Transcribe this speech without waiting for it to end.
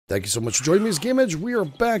Thank you so much for joining me. It's GameEdged. We are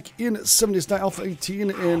back in 79 Alpha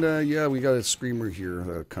 18, and yeah, we got a screamer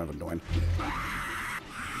here. Kind of annoying.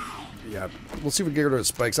 Yeah, we'll see if we can get her to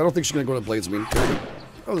spikes. I don't think she's going to go to blades.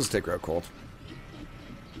 I'll just take her out cold.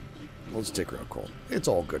 We'll just take her out cold. It's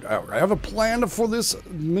all good. I have a plan for this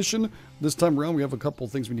mission. This time around, we have a couple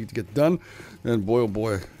of things we need to get done. And boy, oh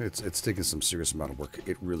boy, it's taking some serious amount of work.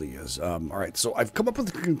 It really is. All right, so I've come up with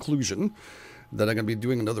the conclusion that I'm going to be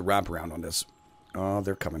doing another wraparound on this. Oh,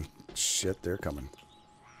 they're coming. Shit, they're coming.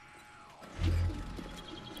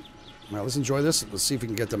 Now, let's enjoy this. Let's see if we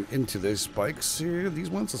can get them into these spikes here. These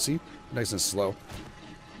ones, let's see. Nice and slow.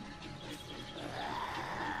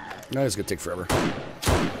 Now it's going to take forever. I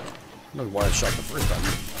don't know why I shot the first time.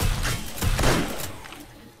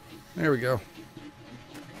 There we go.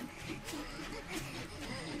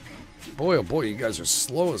 Boy, oh boy, you guys are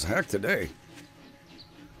slow as heck today.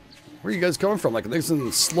 Where are you guys coming from? Like, this in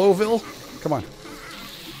Slowville? Come on.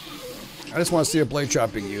 I just want to see a blade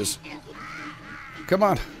chop being used. Come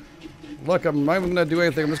on. Look, I'm not even going to do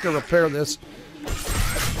anything. I'm just going to repair this.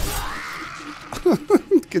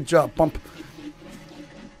 Good job, pump.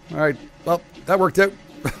 Alright, well, that worked out.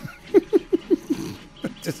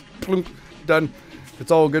 Just plump, done. It's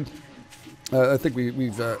all good. I think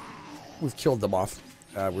we've killed them off.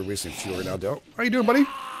 We're wasting fuel right now, though. How you doing, buddy?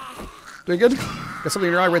 Doing good? Got something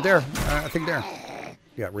in your eye right there. I think there.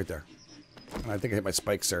 Yeah, right there. I think I hit my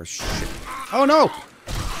spikes there. Shit. Oh, no!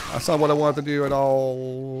 That's not what I wanted to do at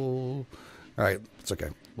all. Alright, it's okay.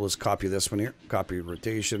 We'll just copy this one here. Copy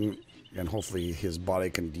rotation. And hopefully his body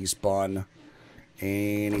can despawn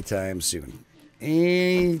anytime soon.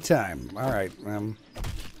 Anytime. Alright. Can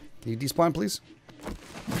you despawn, please?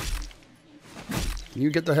 Can you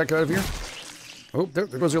get the heck out of here? Oh, there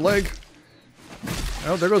goes your leg.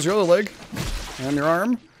 Oh, there goes your other leg. And your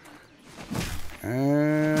arm.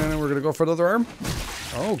 And we're going to go for another arm.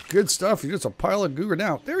 Oh, good stuff. You're just a pile of goo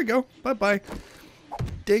now. There we go. Bye-bye.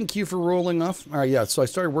 Thank you for rolling off. All right, yeah, so I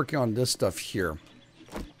started working on this stuff here.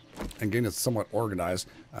 And getting it somewhat organized.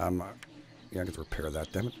 Yeah, I get to repair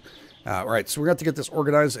that, damn it. All right, so we're going to have to get this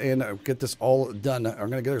organized and get this all done. I'm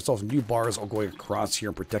going to get ourselves new bars all going across here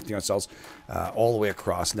and protecting ourselves all the way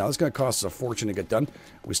across. Now, this is going to cost us a fortune to get done.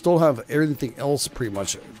 We still have everything else pretty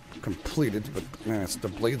much completed, but man, the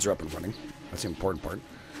blades are up and running. That's the important part.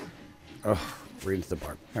 Oh, right into the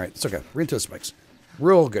bar. All right, it's okay. Right into the spikes.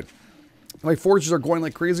 Real good. My forges are going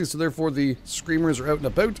like crazy, so therefore the screamers are out and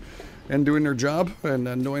about and doing their job and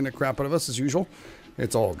annoying the crap out of us as usual.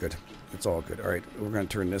 It's all good. It's all good. All right, we're going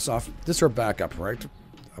to turn this off. This is our backup, right?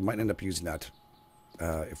 I might end up using that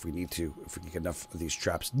if we need to, if we can get enough of these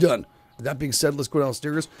traps done. With that being said, let's go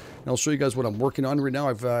downstairs, and I'll show you guys what I'm working on right now.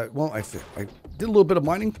 I did a little bit of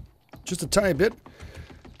mining, just a tiny bit,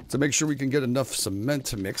 to make sure we can get enough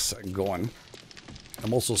cement mix going.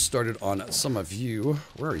 I'm also started on some of you.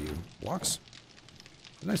 Where are you? Blocks?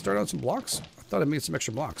 Didn't I start on some blocks? I thought I made some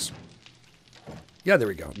extra blocks. Yeah, there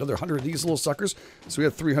we go. Another 100 of these little suckers. So we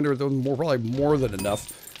have 300 of them, probably more than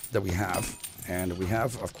enough that we have. And we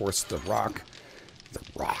have, of course, the rock. The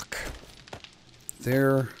rock.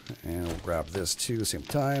 There. And we'll grab this too, same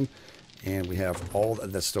time. And we have all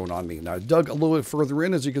the stone on me. Now, I dug a little bit further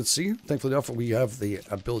in, as you can see. Thankfully enough, we have the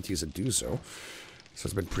abilities to do so. So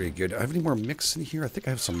it's been pretty good. I have any more mix in here? I think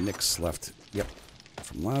I have some mix left. Yep.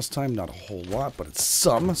 From last time, not a whole lot, but it's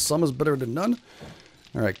some. Some is better than none.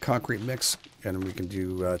 All right, concrete mix. And we can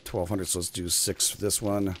do 1,200, so let's do 6 for this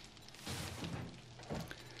one.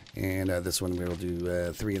 And this one we will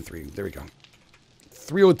do 3 and 3. There we go.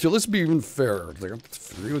 302. Let's be even fairer. There,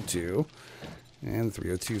 302. And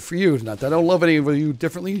 302 for you. Not that I don't love any of you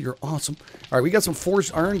differently. You're awesome. All right, we got some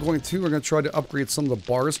forged iron going too. We're going to try to upgrade some of the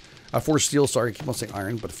bars. Forged steel, sorry. I keep on saying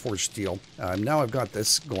iron, but forged steel. Now I've got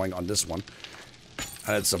this going on this one.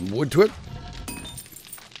 I add some wood to it.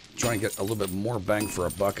 Try and get a little bit more bang for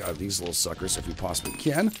a buck out of these little suckers if we possibly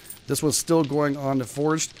can. This one's still going on the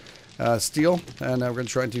forged steel, and we're going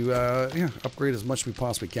to try to upgrade as much as we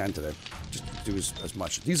possibly can today. Just do as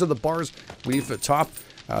much. These are the bars we need for the top.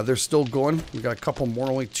 They're still going. We got a couple more,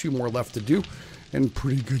 only 2 more left to do. In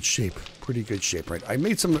pretty good shape. Pretty good shape, right? I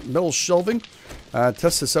made some metal shelving.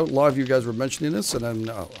 Test this out. A lot of you guys were mentioning this, and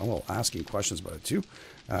I'm asking questions about it too.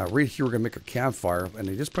 Right here, we're going to make a campfire, and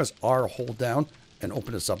you just press R, hold down, and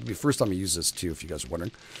open this up. It'll be the first time I use this too, if you guys are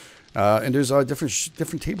wondering. And there's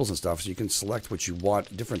different tables and stuff, so you can select what you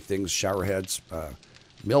want, different things, shower heads,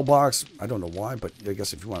 mailbox. I don't know why, but I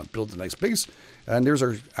guess if you want to build a nice base. And there's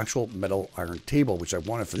our actual metal iron table, which I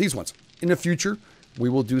wanted for these ones. In the future, we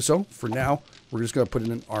will do so. For now, we're just going to put it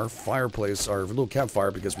in our fireplace, our little campfire,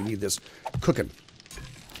 because we need this cooking.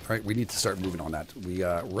 All right, we need to start moving on that. We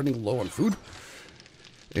are running low on food.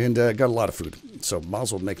 And got a lot of food. So might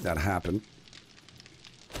as well make that happen.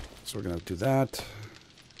 So we're going to do that.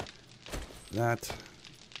 That.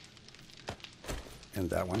 And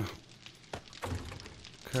that one.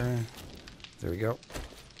 Okay. There we go.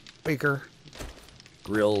 Baker.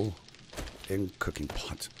 Grill. And cooking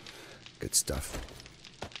pot. Good stuff.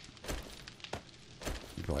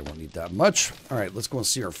 You probably won't need that much. All right, let's go and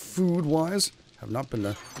see our food-wise. Have not been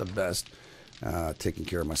the best taking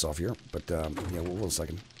care of myself here. But, yeah, we'll a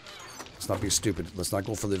second. Let's not be stupid. Let's not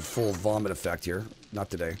go for the full vomit effect here. Not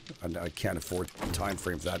today. I can't afford time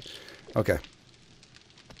frame for that. Okay.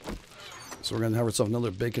 So we're going to have ourselves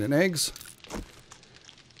another bacon and eggs.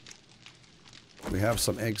 We have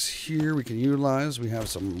some eggs here we can utilize. We have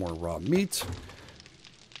some more raw meat.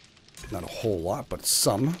 Not a whole lot, but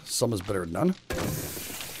some. Some is better than none.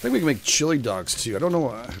 I think we can make chili dogs too. I don't know.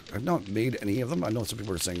 I've not made any of them. I know some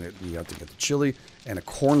people are saying that you have to get the chili and a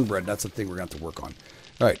cornbread. That's the thing we're going to have to work on.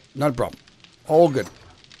 All right, not a problem. All good.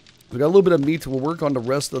 We got a little bit of meat. We'll work on the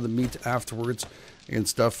rest of the meat afterwards and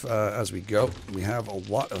stuff as we go. We have a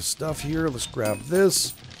lot of stuff here. Let's grab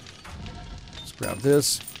this. Let's grab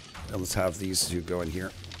this. And let's have these two go in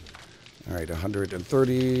here. All right,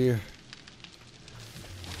 130.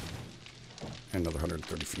 Another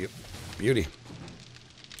 130 for you. Beauty.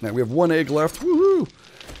 Now we have one egg left. Woohoo!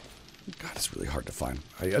 God, it's really hard to find.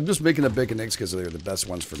 I'm just making the bacon eggs because they're the best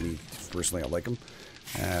ones for me. Personally, I like them.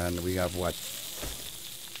 And we have, what,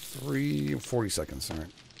 40 seconds. All right.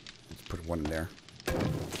 Let's put one in there. All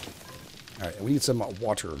right, and we need some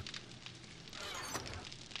water.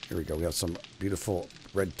 Here we go. We have some beautiful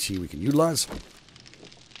red tea we can utilize.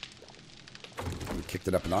 We kicked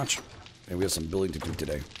it up a notch. And we have some building to do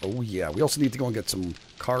today. Oh, yeah. We also need to go and get some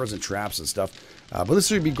cars and traps and stuff. But this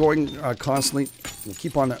should be going constantly. We'll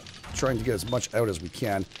keep on trying to get as much out as we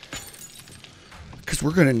can. Because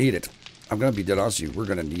we're going to need it. I'm going to be dead honest with you. We're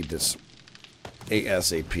going to need this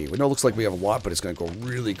ASAP. We know it looks like we have a lot, but it's going to go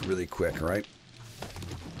really, really quick, all right?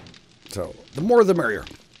 So, the more the merrier.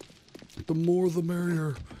 The more the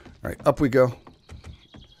merrier. All right, up we go.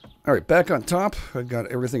 All right, back on top. I've got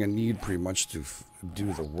everything I need pretty much to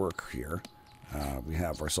do the work here. We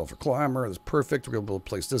have our sulfur climber. That's perfect. We're going to be able to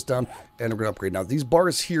place this down, and we're going to upgrade. Now, these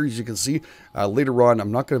bars here, as you can see, later on,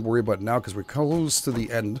 I'm not going to worry about it now because we're close to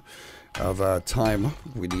the end of time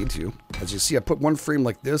we need to. As you see, I put one frame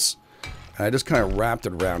like this, and I just kind of wrapped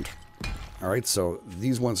it around. All right, so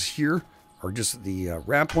these ones here are just the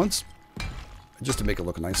wrap ones, just to make it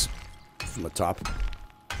look nice from the top.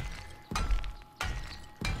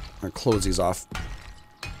 I'm going to close these off.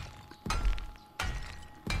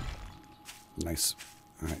 Nice.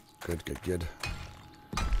 All right, good, good, good.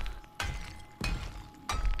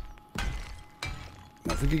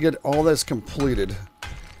 Now, if we could get all this completed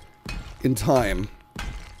in time,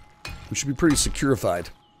 we should be pretty securified.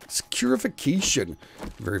 Securification.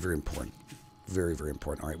 Very, very important. Very, very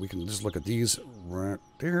important. All right, we can just look at these right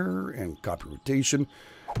there and copy rotation.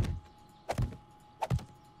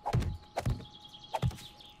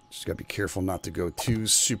 Just got to be careful not to go too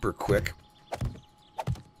super quick.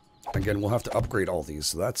 Again, we'll have to upgrade all these,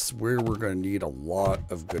 so that's where we're going to need a lot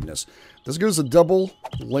of goodness. This goes a double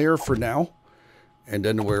layer for now, and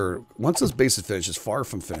then once this base is finished, it's far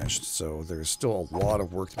from finished, so there's still a lot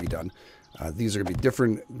of work to be done. These are going to be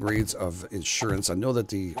different grades of insurance. I know that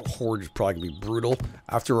the horde is probably going to be brutal.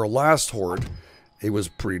 After our last horde, it was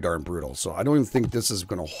pretty darn brutal, so I don't even think this is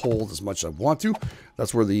going to hold as much as I want to.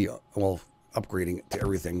 That's where the, well, upgrading to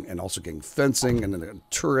everything and also getting fencing and then the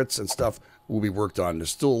turrets and stuff will be worked on. There's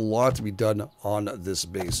still a lot to be done on this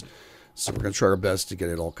base. So we're going to try our best to get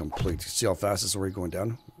it all complete. See how fast it's already going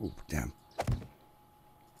down? Ooh, damn.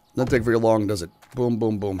 Doesn't take very long, does it? Boom,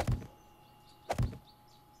 boom, boom.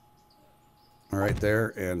 All right, there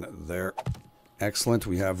and there. Excellent.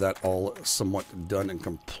 We have that all somewhat done and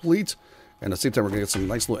complete. And at the same time, we're going to get some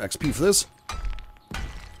nice little XP for this.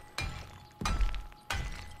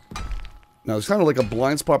 Now, it's kind of like a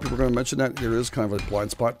blind spot. People are going to mention that. There is kind of a blind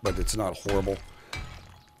spot, but it's not horrible.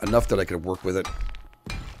 Enough that I can work with it.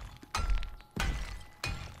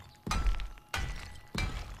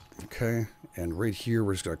 Okay. And right here,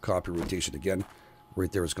 we're just going to copy rotation again.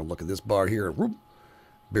 Right there, it's going to look at this bar here. Whoop.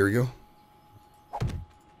 There we go.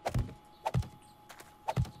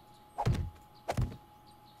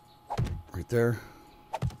 Right there.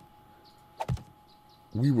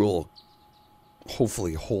 We will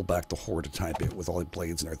hopefully hold back the horde a tiny bit with all the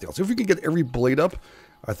blades and everything else. If we can get every blade up,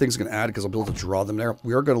 I think it's going to add because I'll be able to draw them there.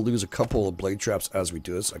 We are going to lose a couple of blade traps as we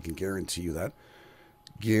do this. I can guarantee you that.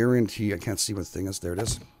 Guarantee. I can't see what the thing is. There it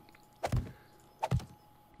is.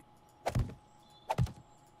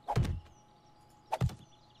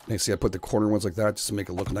 And see, I put the corner ones like that just to make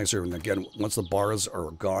it look nicer. And again, once the bars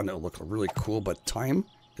are gone, it'll look really cool. But time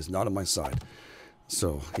is not on my side.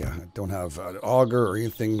 So, yeah, I don't have an auger or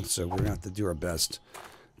anything. So we're going to have to do our best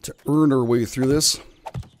to earn our way through this.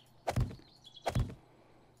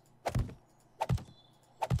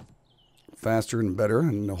 Faster and better.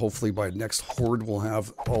 And hopefully by next horde, we'll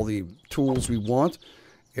have all the tools we want.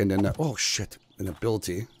 And then, oh, shit, an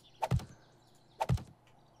ability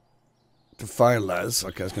to finalize.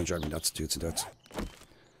 Okay, that's going to drive me nuts, dudes and dudes.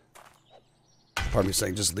 Part of me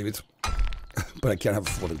saying just leave it. But I can't have a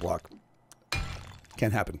floating block.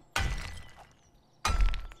 Can't happen.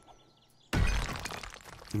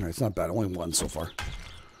 Alright, it's not bad. Only one so far.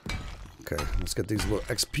 Okay, let's get these little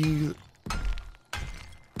XP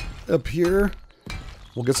up here.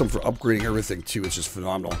 We'll get some for upgrading everything too. It's just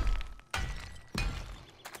phenomenal.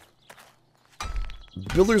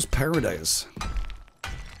 Builder's Paradise.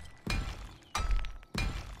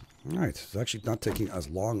 Alright, it's actually not taking as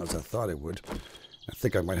long as I thought it would. I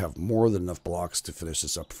think I might have more than enough blocks to finish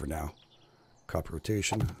this up for now. Copy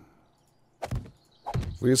rotation.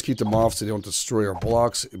 If we just keep them off so they don't destroy our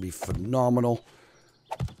blocks, it'd be phenomenal.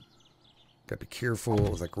 Gotta be careful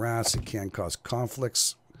with the grass, it can cause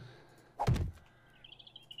conflicts.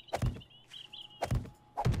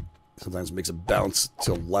 Sometimes it makes it bounce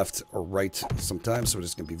to left or right sometimes, so we're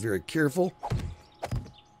just gonna be very careful.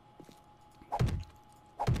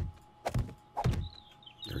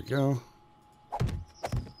 There we go.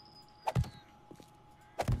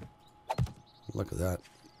 Look at that.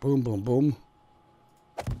 Boom, boom, boom.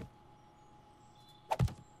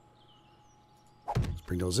 Let's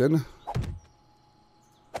bring those in.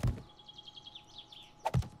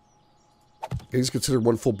 It is considered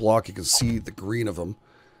one full block. You can see the green of them.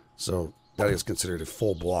 So that is considered a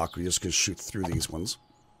full block. We're just going to shoot through these ones.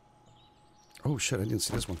 Oh, shit. I didn't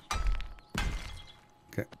see this one.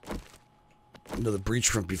 Okay. Another breach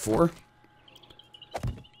from before.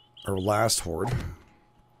 Our last horde.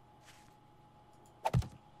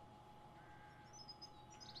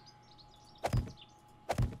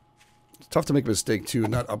 Tough to make a mistake too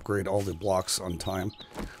and not upgrade all the blocks on time.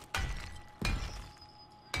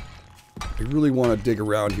 I really want to dig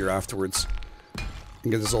around here afterwards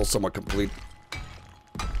and get this all somewhat complete.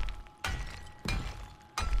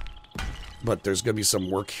 But there's going to be some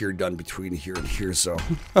work here done between here and here, so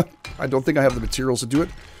I don't think I have the materials to do it.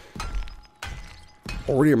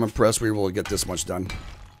 Already I'm impressed we were able to get this much done.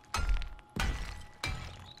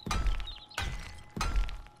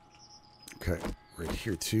 Okay. Right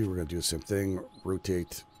here too, we're going to do the same thing.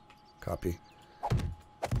 Rotate, copy.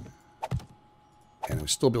 And we'll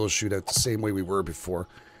still be able to shoot out the same way we were before.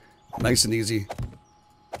 Nice and easy.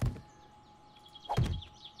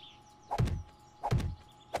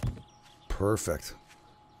 Perfect.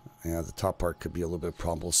 Yeah, the top part could be a little bit of a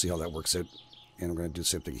problem. We'll see how that works out. And we're going to do the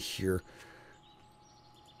same thing here.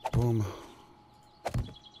 Boom.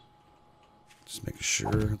 Just making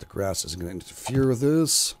sure the grass isn't going to interfere with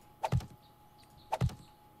this.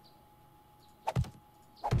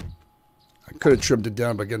 Could have trimmed it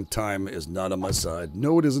down, but again, time is not on my side.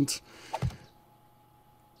 No, it isn't.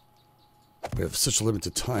 We have such a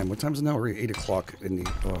limited time. What time is it now? We're at 8 o'clock in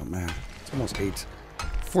the... Oh, man. It's almost 8.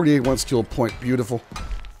 48 one skill point. Beautiful.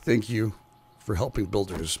 Thank you for helping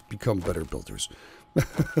builders become better builders.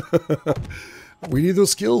 We need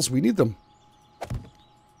those skills. We need them.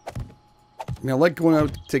 I mean, I like going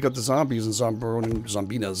out to take out the zombies and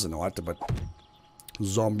zombinas and all that, but...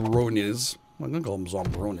 Zombronis. I'm going to call them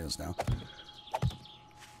zombronis now.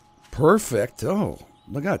 Perfect. Oh,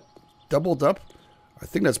 look at that. Doubled up. I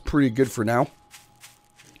think that's pretty good for now.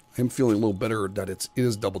 I'm feeling a little better that it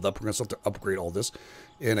is doubled up. We're going to have to upgrade all this.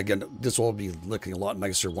 And again, this will be looking a lot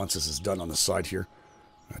nicer once this is done on the side here.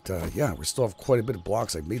 But yeah, we still have quite a bit of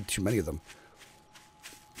blocks. I made too many of them.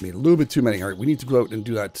 Made a little bit too many. All right, we need to go out and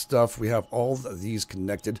do that stuff. We have all of these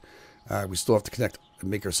connected. We still have to connect and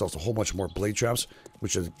make ourselves a whole bunch more blade traps,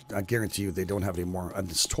 which is, I guarantee you they don't have any more on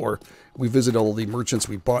the store. We visited all the merchants.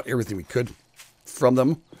 We bought everything we could from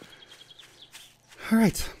them. All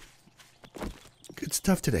right. Good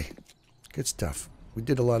stuff today. Good stuff. We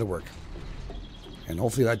did a lot of work. And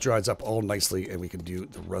hopefully that dries up all nicely and we can do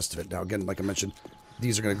the rest of it. Now, again, like I mentioned,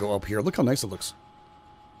 these are going to go up here. Look how nice it looks.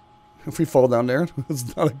 If we fall down there,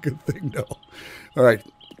 it's not a good thing, no. All right.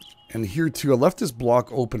 And here too, I left this block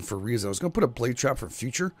open for a reason. I was going to put a blade trap for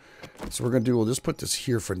future. So we're going to do, we'll just put this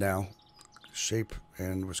here for now. Shape,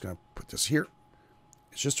 and we're just going to put this here.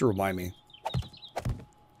 It's just to remind me.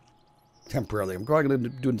 Temporarily. I'm probably going to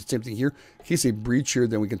do the same thing here. In case they breach here,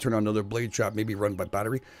 then we can turn on another blade trap, maybe run by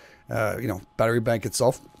battery. You know, battery bank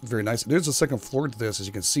itself, very nice. There's a second floor to this, as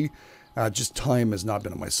you can see. Just time has not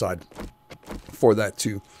been on my side for that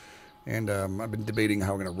too. And I've been debating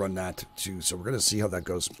how I'm going to run that too. So we're going to see how that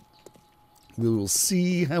goes. We will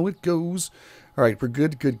see how it goes. All right, we're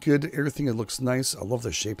good, good, good. Everything, it looks nice. I love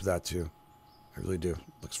the shape of that too. I really do. It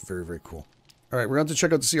looks very, very cool. All right, we're going to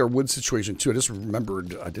check out to see our wood situation too. I just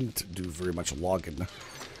remembered I didn't do very much logging.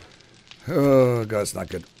 Oh, God, it's not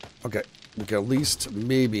good. Okay, we can at least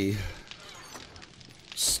maybe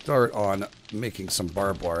start on making some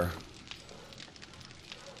barbed wire.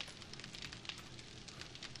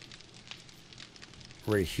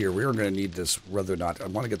 Right here. We are going to need this whether or not. I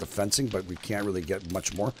want to get the fencing, but we can't really get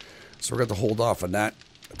much more. So we're going to hold off on that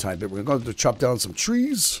a tiny bit. We're going to chop down some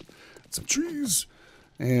trees.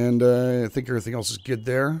 And I think everything else is good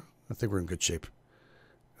there. I think we're in good shape.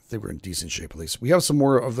 I think we're in decent shape at least. We have some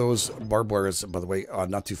more of those barbed wires, by the way,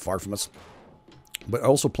 not too far from us. But I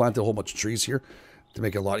also planted a whole bunch of trees here to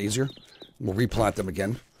make it a lot easier. We'll replant them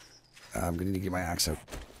again. I'm going to need to get my axe out.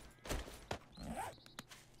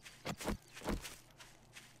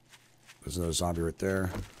 There's another zombie right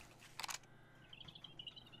there.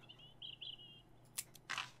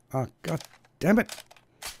 Oh, God damn it.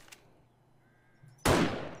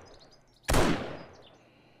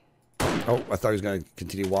 Oh, I thought he was going to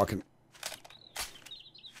continue walking.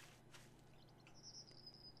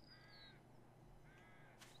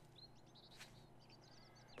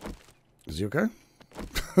 Is he okay?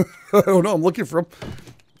 I don't know. I'm looking for him.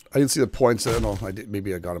 I didn't see the points. I don't know.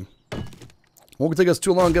 Maybe I got him. Won't take us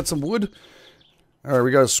too long to get some wood. All right, we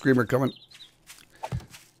got a screamer coming.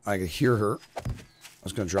 I can hear her. I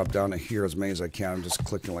was going to drop down to here as many as I can. I'm just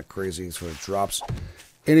clicking like crazy so it drops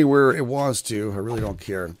anywhere it wants to. I really don't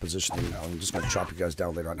care. Positioning now. I'm just going to chop you guys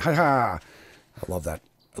down later on. Hi-ha! I love that.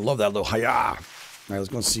 I love that little hi-ya! All right, let's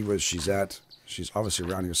go see where she's at. She's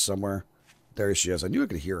obviously around here somewhere. There she is. I knew I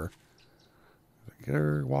could hear her. Get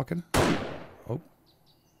her walking. Oh.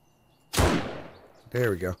 There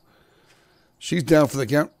we go. She's down for the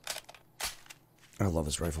count. I love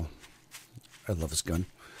this rifle. I love this gun.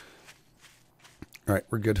 All right,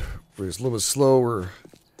 we're good. We're just a little bit slow. We're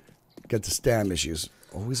got the stam issues.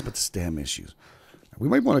 Always about the stam issues. We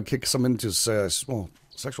might want to kick some into well,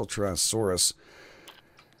 sexual Tyrannosaurus.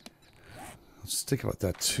 Let's think about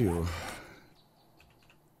that too.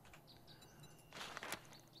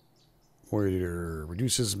 Warrior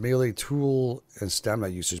reduces melee tool and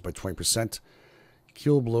stamina usage by 20%.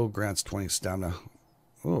 Kill blow grants 20 stamina.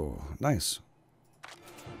 Oh, nice.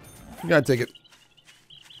 You gotta take it.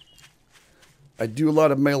 I do a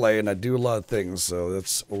lot of melee and I do a lot of things, so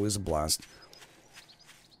that's always a blast.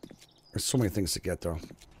 There's so many things to get, though.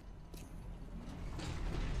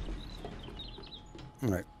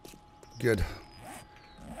 Alright. Good.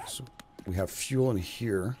 So we have fuel in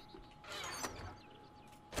here.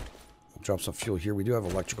 We'll drop some fuel here. We do have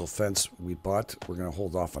electrical fence we bought. We're going to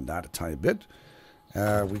hold off on that a tiny bit.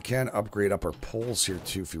 We can upgrade up our poles here,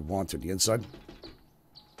 too, if you want to, the inside.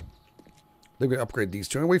 They're going to upgrade these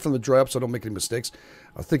two. I'm away from the dry up so I don't make any mistakes.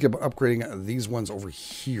 I'll think about upgrading these ones over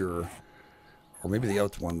here. Or maybe the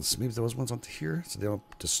out ones. Maybe those ones onto here so they don't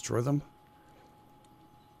destroy them.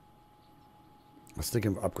 I was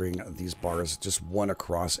thinking of upgrading these bars. Just one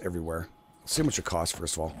across everywhere. Let's see how much it costs,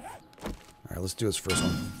 first of all. Alright, let's do this first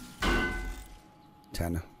one.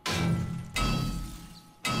 10.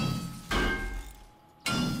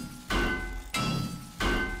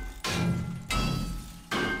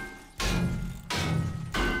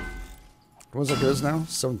 What was like it is now?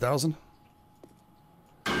 7,000?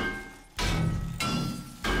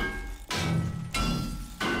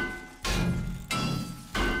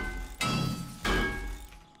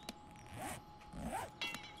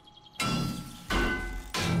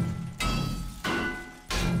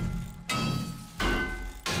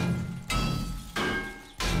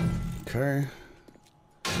 Okay.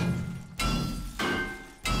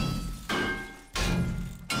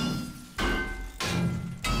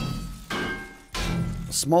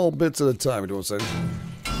 Small bits at a time, you know what I'm saying?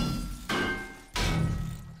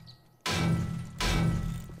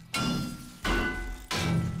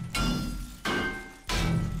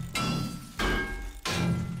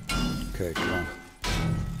 Okay, come on.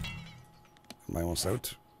 Am I almost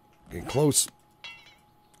out? Getting close.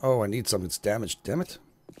 Oh, I need something that's damaged. Damn it.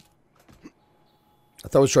 I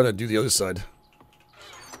thought I was trying to do the other side.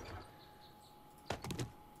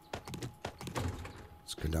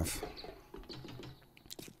 It's good enough.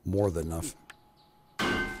 More than enough.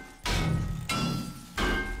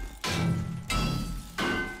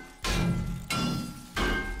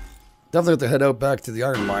 Definitely have to head out back to the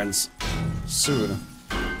iron mines soon.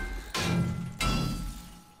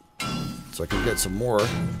 So I can get some more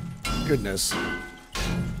goodness.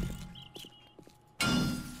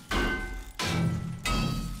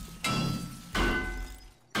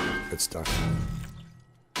 stuff.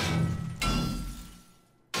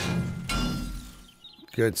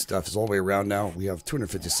 Good stuff. It's all the way around now. We have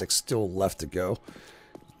 256 still left to go.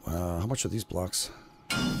 How much are these blocks?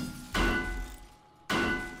 10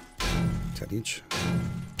 each.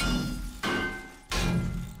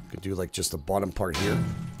 Could do like just the bottom part here.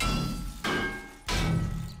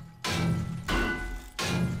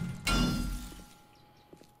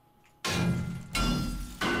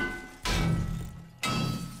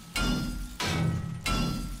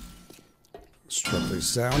 Structurally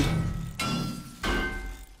sound.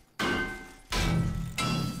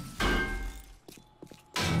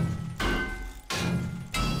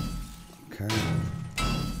 Okay. I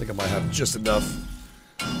think I might have just enough.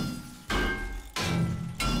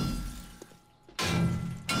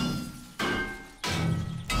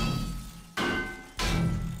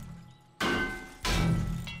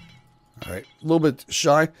 Alright, a little bit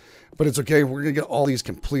shy, but it's okay. We're going to get all these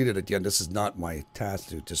completed at the end. This is not my task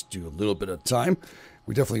to just do a little bit of time.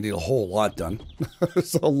 We definitely need a whole lot done.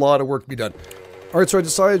 There's a lot of work to be done. Alright, so I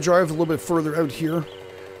decided to drive a little bit further out here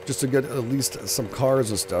just to get at least some cars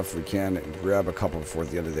and stuff. We can grab a couple before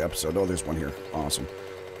the end of the episode. Oh, there's one here. Awesome.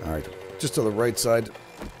 Alright, just to the right side.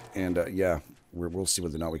 And yeah, we'll see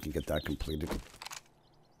whether or not we can get that completed.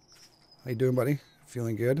 How you doing, buddy?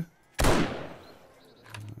 Feeling good? I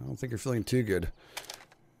don't think you're feeling too good.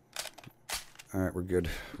 Alright, we're good.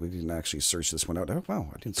 We didn't actually search this one out. Oh, wow,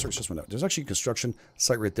 I didn't search this one out. There's actually a construction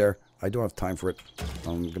site right there. I don't have time for it.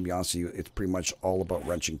 I'm going to be honest with you. It's pretty much all about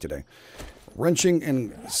wrenching today. Wrenching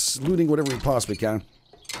and looting whatever we possibly can.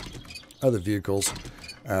 Other vehicles.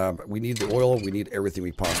 We need the oil. We need everything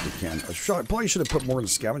we possibly can. I probably should have put more in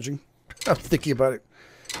scavenging. I'm thinking about it.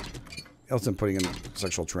 Else than putting in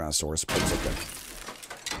sexual Tyrannosaurus, but it's okay.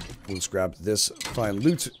 We'll just grab this fine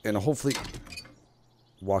loot and hopefully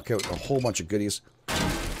walk out a whole bunch of goodies.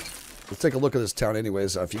 Let's take a look at this town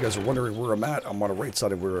anyways. If you guys are wondering where I'm at, I'm on the right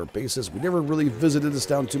side of where our base is. We never really visited this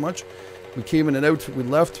town too much. We came in and out, we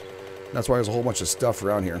left. That's why there's a whole bunch of stuff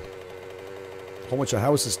around here. A whole bunch of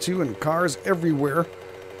houses too and cars everywhere.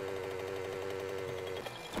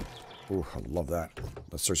 Ooh, I love that.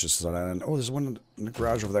 Let's search this on that end. Oh, there's one in the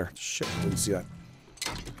garage over there. Shit, didn't see that.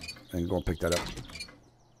 And go and pick that up.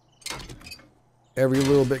 Every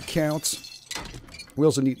little bit counts. We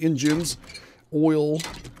also need engines, oil, so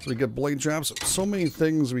we get blade traps. So many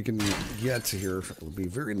things we can get here. It would be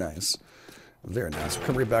very nice. Very nice. We'll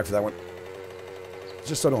come right back for that one.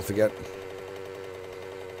 Just so I don't forget.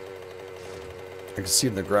 I can see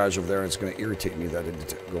it in the garage over there, and it's going to irritate me that I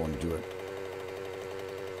didn't go and do it.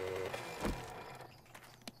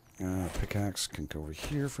 Pickaxe can go over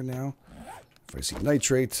here for now. If I see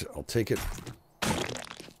nitrate, I'll take it. Come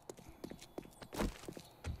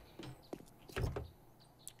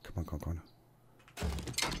on, come on, come on.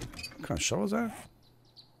 What kind of shovel is that?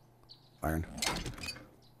 Iron.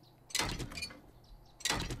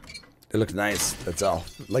 It looks nice, that's all.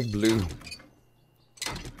 Like blue.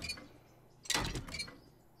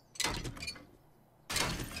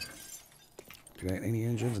 Any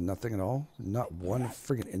engines? Nothing at all? Not one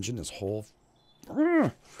friggin' engine this whole...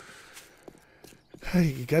 You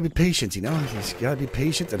gotta be patient, you know? You gotta be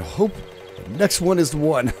patient and hope the next one is the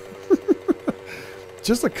one.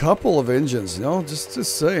 Just a couple of engines, you know? Just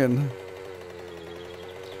saying.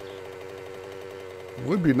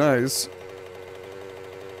 Would be nice.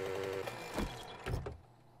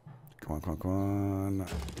 Come on, come on, come on.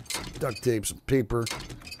 Some duct tape, some paper.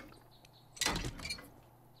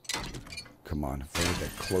 Come on, if I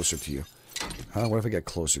get closer to you. Huh? What if I get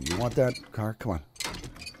closer? Do you want that car? Come on.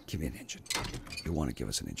 Give me an engine. You want to give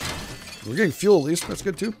us an engine. We're getting fuel at least. That's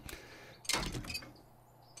good too.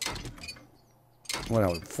 What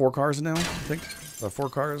now? 4 cars now, I think. 4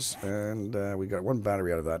 cars. And we got 1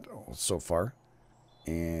 battery out of that so far.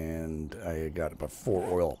 And I got about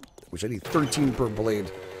 4 oil, which I need 13 per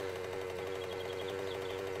blade.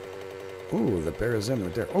 Ooh, the bear is in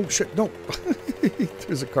right there. Oh, shit, no.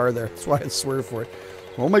 There's a car there. That's why I swear for it.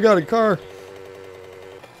 Oh, my God, a car.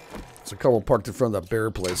 There's a couple parked in front of that bear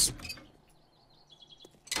place.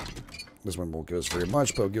 This one won't give us very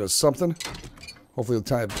much, but it'll give us something. Hopefully a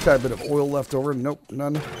tad bit of oil left over. Nope,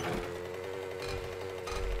 none.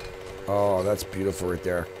 Oh, that's beautiful right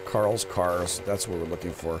there. Carl's Cars. That's what we're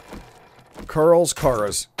looking for. Carl's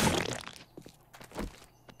Cars. Come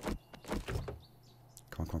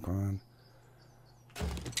on, come on, come on.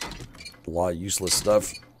 A lot of useless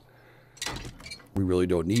stuff we really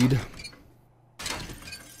don't need.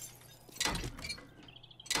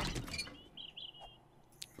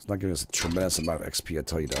 It's not giving us a tremendous amount of XP, I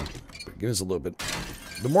tell you that. But give us a little bit.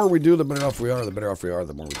 The more we do, the better off we are. The better off we are,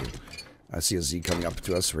 the more we do. I see a Z coming up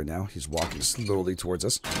to us right now. He's walking slowly towards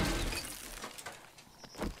us.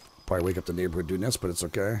 Probably wake up the neighborhood doing this, but it's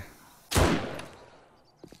okay.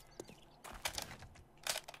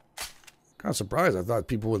 Kind of surprised. I thought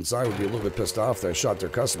people inside would be a little bit pissed off that I shot their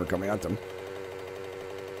customer coming at them.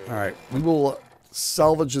 Alright, we will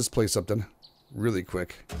salvage this place up then really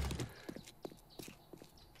quick.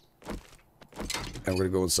 And we're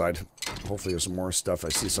going to go inside. Hopefully there's some more stuff. I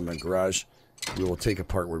see some in the garage. We will take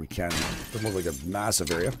apart where we can. Doesn't look like a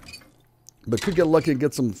massive area. But could get lucky and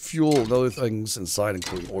get some fuel and other things inside,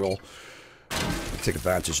 including oil. Take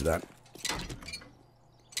advantage of that.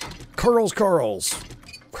 Carl Cars.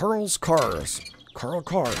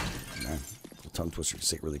 Man, tongue twister to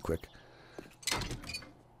say it really quick. How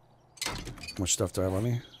much stuff do I have on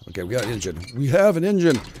me? Okay, we got an engine. We have an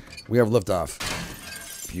engine. We have liftoff.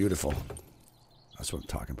 Beautiful. That's what I'm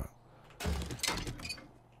talking about.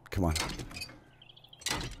 Come on.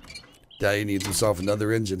 Daddy needs himself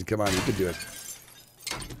another engine. Come on, you can do it.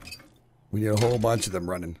 We need a whole bunch of them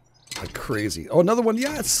running like crazy. Oh, another one.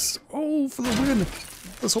 Yes. Oh, for the win.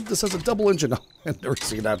 Let's hope this has a double engine. I've never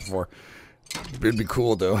seen that before. It'd be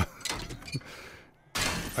cool, though.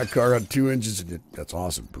 My car had 2 engines in it. That's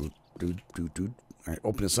awesome. Dude. All right,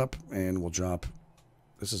 open this up, and we'll drop.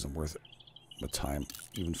 This isn't worth it. The time,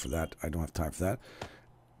 even for that. I don't have time for that.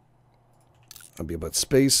 I'll be about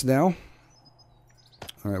space now.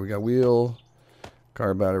 All right, we got wheel,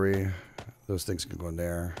 car battery. Those things can go in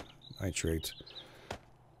there. Nitrate.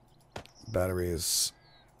 Batteries.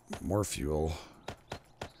 More fuel.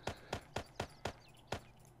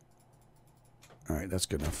 All right, that's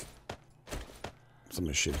good enough. Some of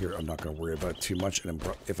this shit here I'm not going to worry about too much. And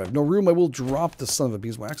if I have no room, I will drop the son of a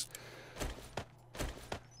beeswax.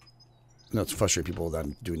 No, it's frustrating people that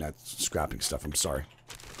I'm doing that scrapping stuff. I'm sorry.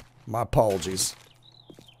 My apologies.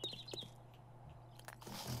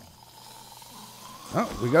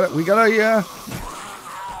 Oh, we got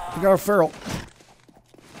a feral.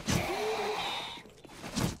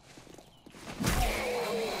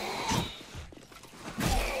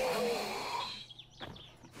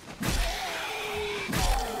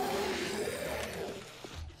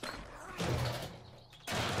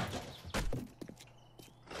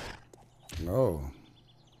 Oh,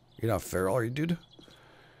 you're not feral, are you, dude?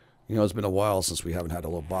 You know, it's been a while since we haven't had a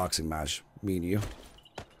little boxing match, me and you.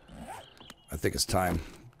 I think it's time.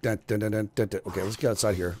 Dun, dun, dun, dun, dun, dun. Okay, let's get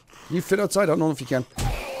outside here. You fit outside? I don't know if you can.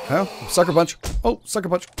 Huh? Sucker punch. Oh, sucker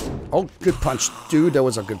punch. Oh, good punch. Dude, that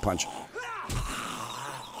was a good punch.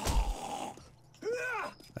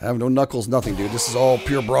 I have no knuckles, nothing, dude. This is all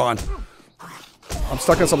pure brawn. I'm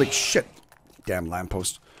stuck on something. Shit. Damn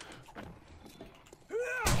lamppost.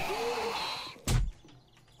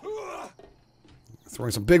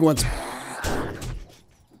 Throwing some big ones.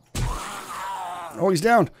 Oh, he's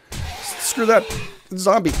down. Screw that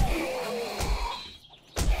zombie.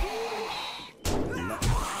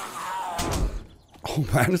 Oh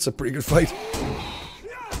man, it's a pretty good fight.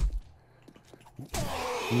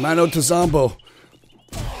 Mano to Zombo.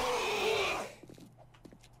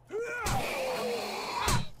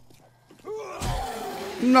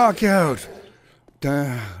 Knockout.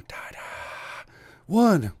 Da, da, da.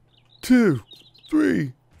 1, 2,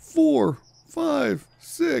 3, 4, 5,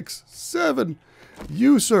 6, 7.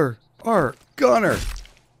 You, sir, are gunner.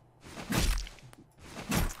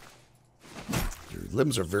 Your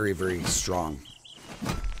limbs are very, very strong.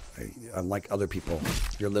 Unlike other people,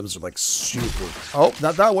 your limbs are like super. Oh,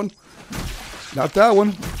 not that one. Not that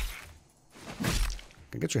one. Can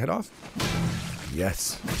I get your head off?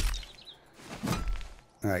 Yes.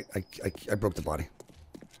 All right, I broke the body.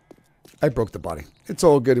 I broke the body. It's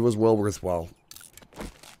all good. It was well worthwhile.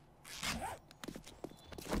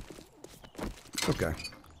 Okay.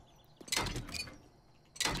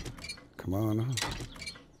 Come on.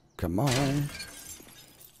 Come on.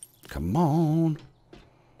 Come on.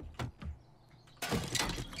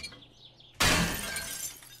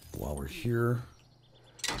 While we're here.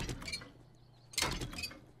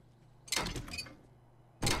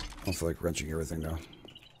 I don't feel like wrenching everything now.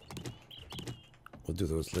 We'll do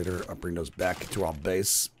those later. I'll bring those back to our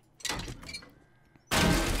base.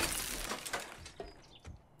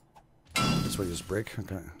 This way just break.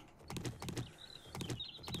 Okay.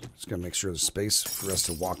 Just gotta make sure there's space for us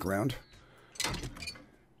to walk around.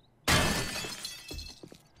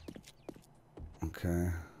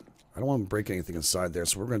 Okay. I don't want to break anything inside there,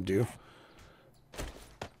 so what we're gonna do.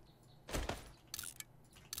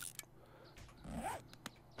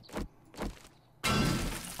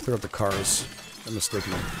 Clear up the cars. I'm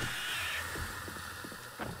mistaken.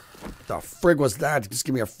 The frig was that? Just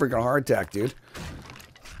give me a friggin' heart attack, dude.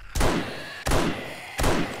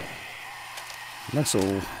 Next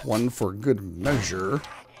one for good measure.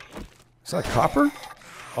 Is that copper?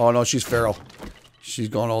 Oh no, she's feral. She's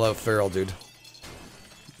going all out feral, dude.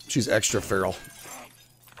 She's extra feral.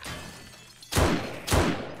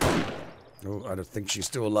 Oh, I don't think she's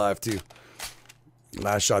still alive too.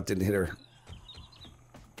 Last shot didn't hit her.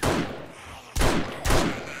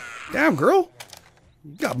 Damn, girl.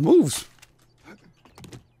 You got moves.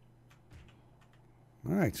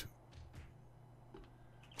 Alright.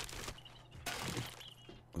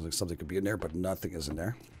 Looks like something could be in there, but nothing is in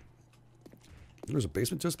there. There's a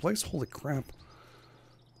basement to this place? Holy crap.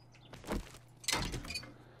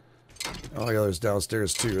 Oh yeah, there's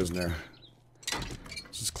downstairs too, isn't there?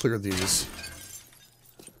 Let's just clear these.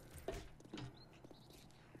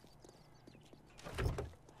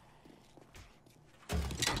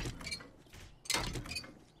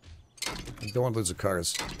 I don't want to lose the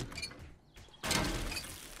cars.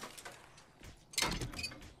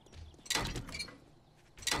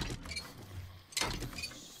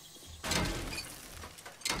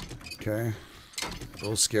 Okay.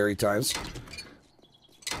 Those scary times.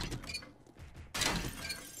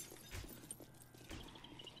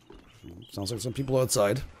 Sounds like some people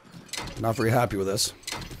outside. Not very happy with this.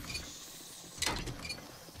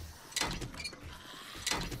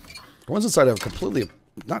 The ones inside are completely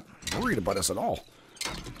not worried about us at all.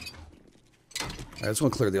 Alright, let's go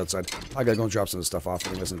and clear the outside. I gotta go and drop some of this stuff off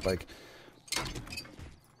and listen to the bike.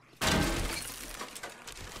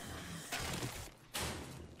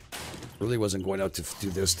 Really wasn't going out to do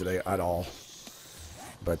this today at all.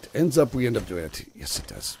 But we end up doing it. Yes, it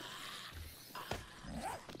does.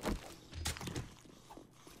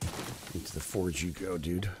 Into the forge you go,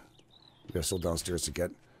 dude. We got still downstairs to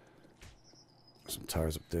get. Some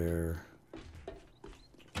tires up there.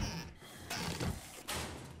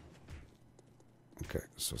 Okay,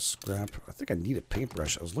 so scrap. I think I need a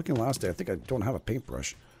paintbrush. I was looking last day. I think I don't have a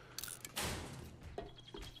paintbrush.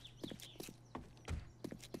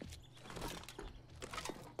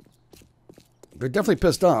 They're definitely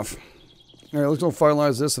pissed off. Alright, let's go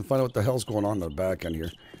finalize this and find out what the hell's going on in the back end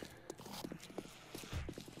here.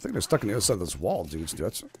 I think they're stuck on the other side of this wall, dudes.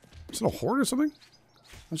 Dude, is it a horde or something?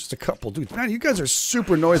 That's just a couple, dude. Man, you guys are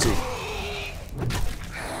super noisy.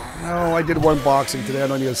 No, I did one boxing today. I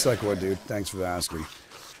don't need a second one, dude. Thanks for asking.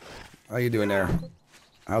 How you doing there?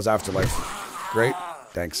 How's Afterlife? Great?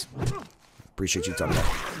 Thanks. Appreciate you telling me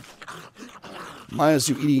that. Minus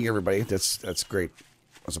you eating everybody. That's great.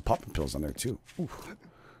 There's some popping pills on there, too.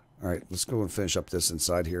 Alright, let's go and finish up this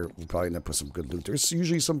inside here. We'll probably end up with some good loot. There's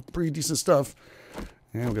usually some pretty decent stuff.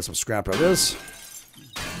 And we'll get some scrap out of this.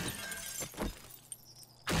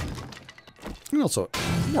 And also,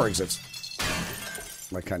 more exits.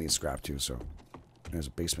 Might kind of need scrap, too, so... There's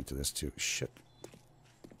a basement to this, too. Shit.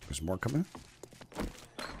 There's more coming.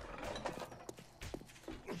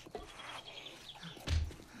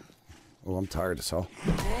 Oh, I'm tired as hell.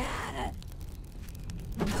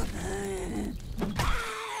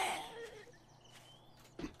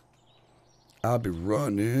 I'll be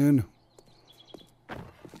running.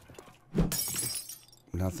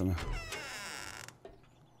 Nothing.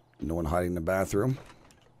 No one hiding in the bathroom.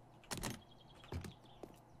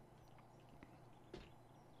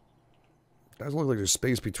 Doesn't look like there's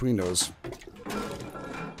space between those.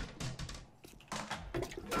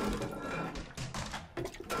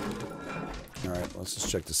 Alright, let's just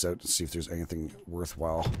check this out and see if there's anything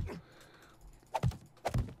worthwhile.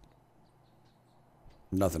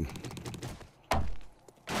 Nothing.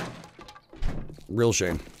 Real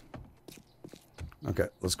shame. Okay,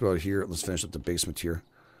 let's go out here. Let's finish up the basement here.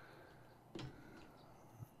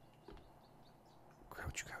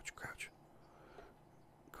 Crouch, crouch, crouch.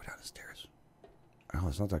 Go down the stairs. Oh,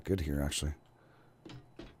 it's not that good here, actually.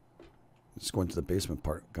 Let's go into the basement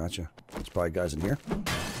part. Gotcha. There's probably guys in here.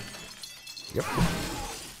 Yep.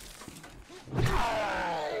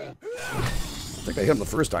 I think I hit him the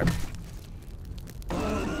first time.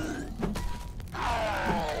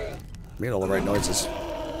 Made all the right noises.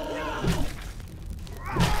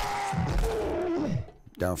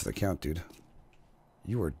 Down for the count, dude.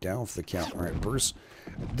 You are down for the count. Alright, Bruce.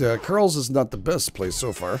 The Curls is not the best place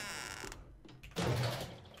so far.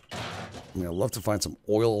 I mean, I'd love to find some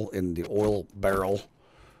oil in the oil barrel.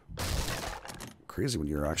 Crazy when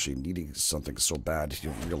you're actually needing something so bad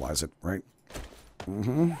you don't realize it, right?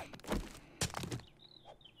 Mm-hmm.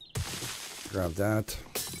 Grab that.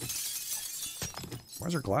 Why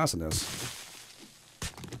is there glass in this?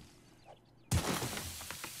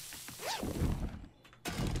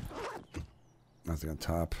 Nothing on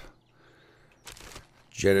top.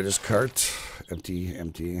 Janitor's cart. Empty,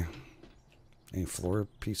 empty. Any floor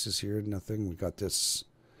pieces here? Nothing. We got this.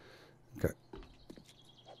 Okay.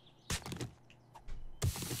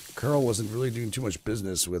 Carl wasn't really doing too much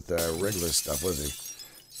business with regular stuff, was he?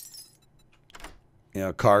 You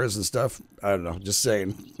know, cars and stuff. I don't know. Just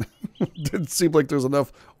saying. Didn't seem like there's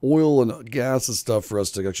enough oil and gas and stuff for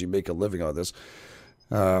us to actually make a living out of this.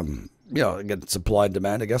 You know, again, supply and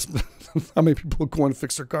demand, I guess. How many people go and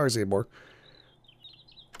fix their cars anymore?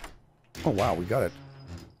 Oh, wow. We got it.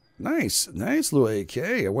 Nice. Nice little AK.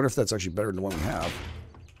 I wonder if that's actually better than the one we have.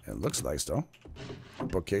 It looks nice, though.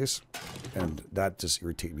 Bookcase. And that just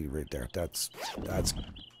irritated me right there. That's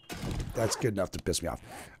good enough to piss me off.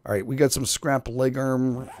 All right, we got some scrap leg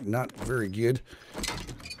arm. Not very good.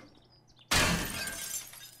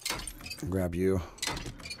 Grab you.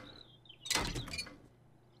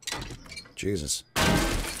 Jesus.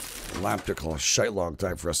 Lamp took a shite long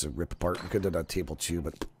time for us to rip apart. We could have done that table too,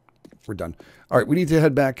 but we're done. All right, we need to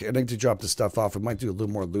head back. I need to drop this stuff off. We might do a little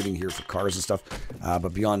more looting here for cars and stuff.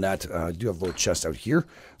 But beyond that, I do have a little chest out here.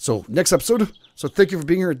 So next episode. So thank you for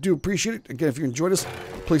being here. I do appreciate it. Again, if you enjoyed us,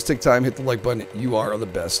 please take time, hit the like button. You are the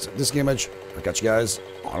best. This GameEdged, I got you guys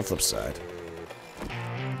on the flip side.